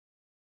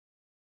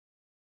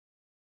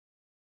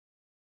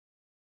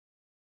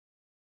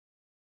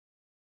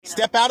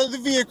Step out of the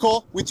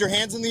vehicle with your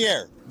hands in the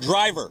air.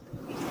 Driver.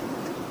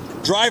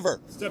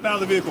 Step out of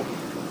the vehicle.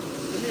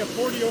 Give me a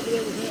 40 over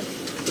there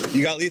with him.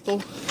 You got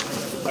lethal?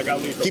 I got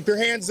lethal. Keep your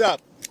hands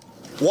up.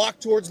 Walk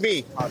towards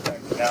me.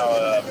 Contact.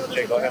 Now,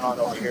 Jay, go ahead on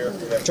over here.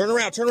 Turn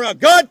around.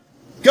 Gun!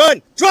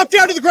 Drop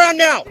down to the ground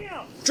now!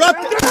 Drop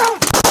down!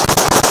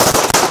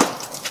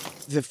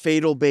 The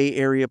fatal Bay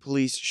Area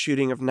police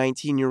shooting of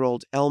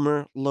 19-year-old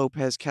Elmer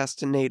Lopez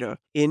Castaneda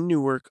in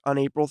Newark on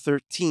April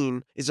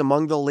 13 is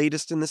among the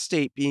latest in the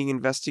state being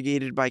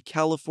investigated by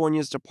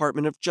California's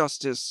Department of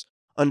Justice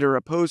under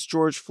a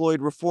post-George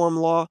Floyd reform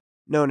law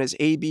known as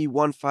AB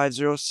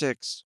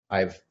 1506.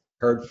 I've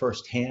heard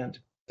firsthand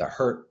the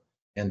hurt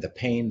and the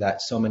pain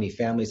that so many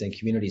families and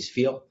communities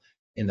feel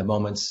in the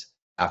moments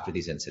after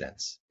these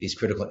incidents. These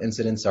critical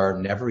incidents are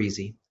never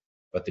easy,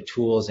 but the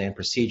tools and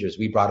procedures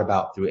we brought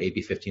about through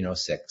AB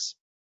 1506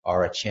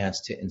 are a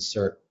chance to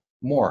insert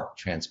more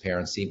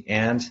transparency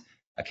and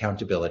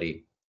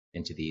accountability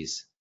into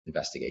these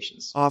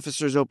investigations.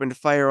 Officers opened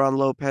fire on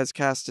Lopez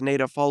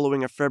Castaneda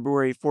following a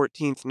February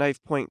 14th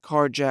knife-point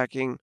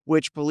carjacking,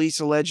 which police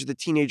allege the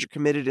teenager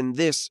committed in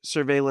this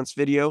surveillance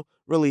video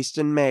released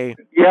in May.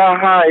 Yeah,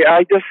 hi.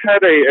 I just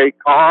had a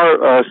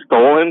car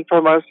stolen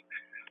from us.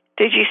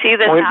 Did you see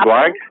this Point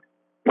happen?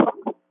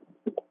 blank.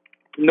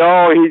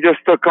 No, he just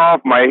took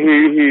off.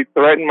 He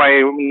threatened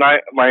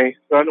my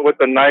son with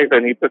a knife,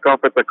 and he took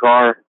off with the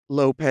car.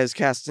 Lopez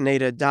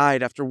Castaneda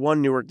died after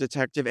one Newark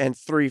detective and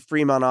 3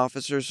 Fremont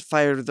officers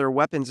fired their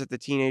weapons at the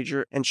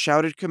teenager and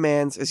shouted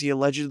commands as he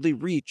allegedly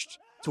reached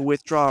to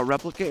withdraw a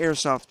replica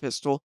airsoft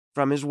pistol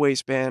from his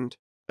waistband.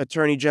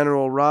 Attorney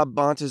General Rob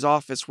Bonta's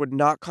office would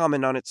not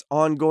comment on its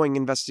ongoing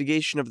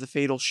investigation of the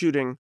fatal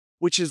shooting,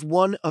 which is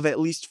one of at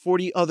least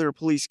 40 other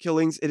police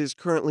killings it is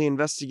currently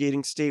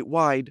investigating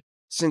statewide.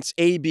 Since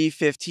AB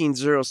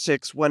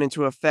 1506 went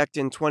into effect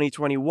in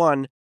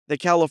 2021, the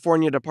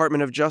California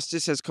Department of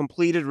Justice has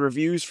completed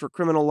reviews for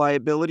criminal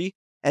liability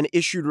and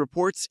issued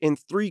reports in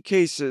 3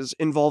 cases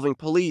involving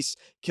police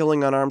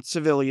killing unarmed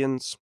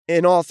civilians.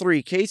 In all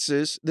 3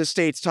 cases, the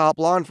state's top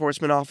law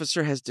enforcement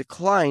officer has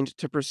declined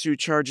to pursue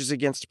charges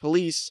against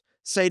police,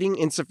 citing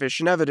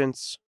insufficient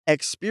evidence.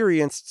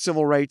 Experienced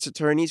civil rights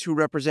attorneys who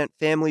represent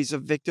families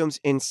of victims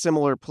in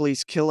similar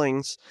police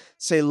killings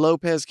say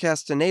Lopez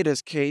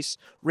Castaneda's case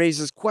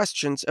raises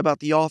questions about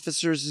the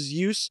officer's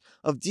use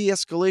of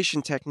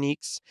de-escalation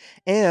techniques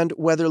and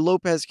whether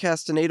Lopez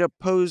Castaneda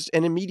posed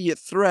an immediate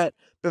threat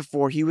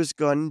before he was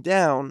gunned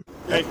down.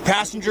 Hey,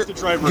 passenger,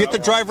 get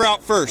the driver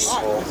out first.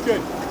 Oh, that's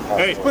good.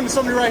 Hey, putting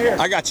somebody right here.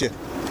 I got you.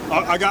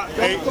 I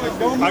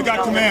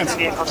got commands.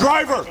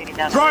 Driver!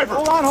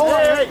 Hold on.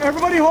 Hey.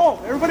 Everybody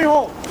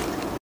hold.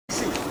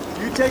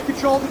 You take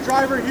control of the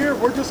driver here.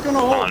 We're just going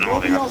to hold.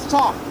 Nobody else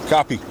talk.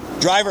 Copy.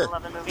 Driver,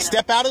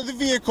 step out of the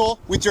vehicle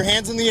with your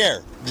hands in the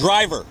air.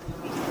 Driver.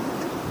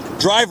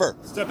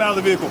 Step out of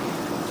the vehicle.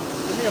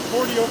 Give me a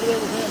 40 over there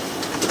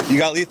with him. You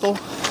got lethal?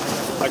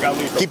 I got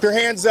lethal. Keep your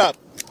hands up.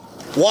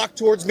 Walk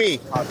towards me.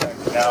 Contact.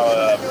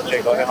 Now,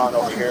 Jay, go ahead on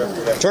over here.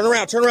 Turn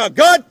around.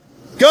 Gun!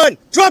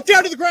 Drop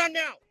down to the ground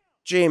now!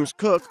 James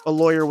Cook, a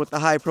lawyer with the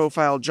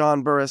high-profile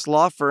John Burris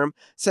law firm,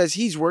 says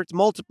he's worked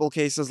multiple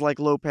cases like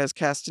Lopez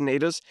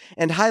Castaneda's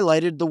and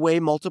highlighted the way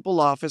multiple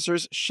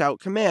officers shout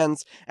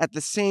commands at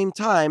the same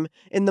time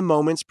in the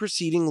moments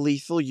preceding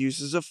lethal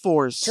uses of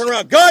force. Turn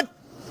around. Gun!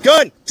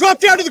 Drop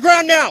down to the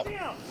ground now!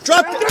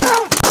 Drop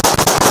down!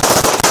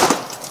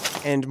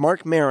 And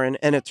Mark Marin,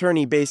 an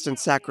attorney based in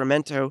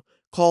Sacramento,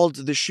 called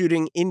the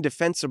shooting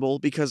indefensible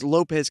because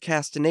Lopez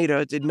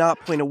Castaneda did not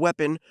point a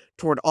weapon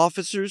toward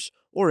officers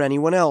or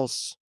anyone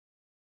else.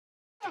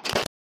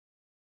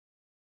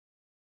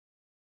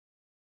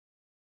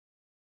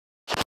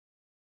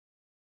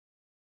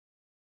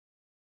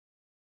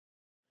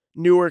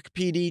 Newark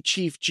PD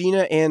Chief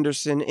Gina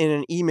Anderson, in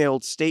an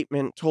emailed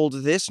statement,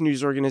 told this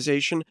news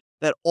organization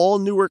that all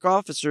Newark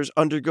officers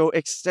undergo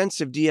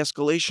extensive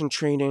de-escalation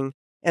training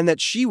and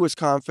that she was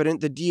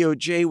confident the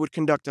DOJ would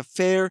conduct a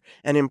fair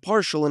and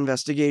impartial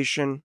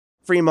investigation.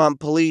 Fremont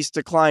Police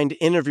declined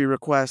interview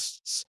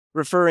requests,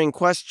 referring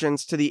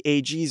questions to the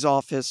AG's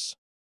office.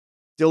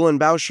 Dylan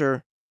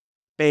Bauscher,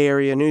 Bay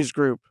Area News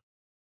Group.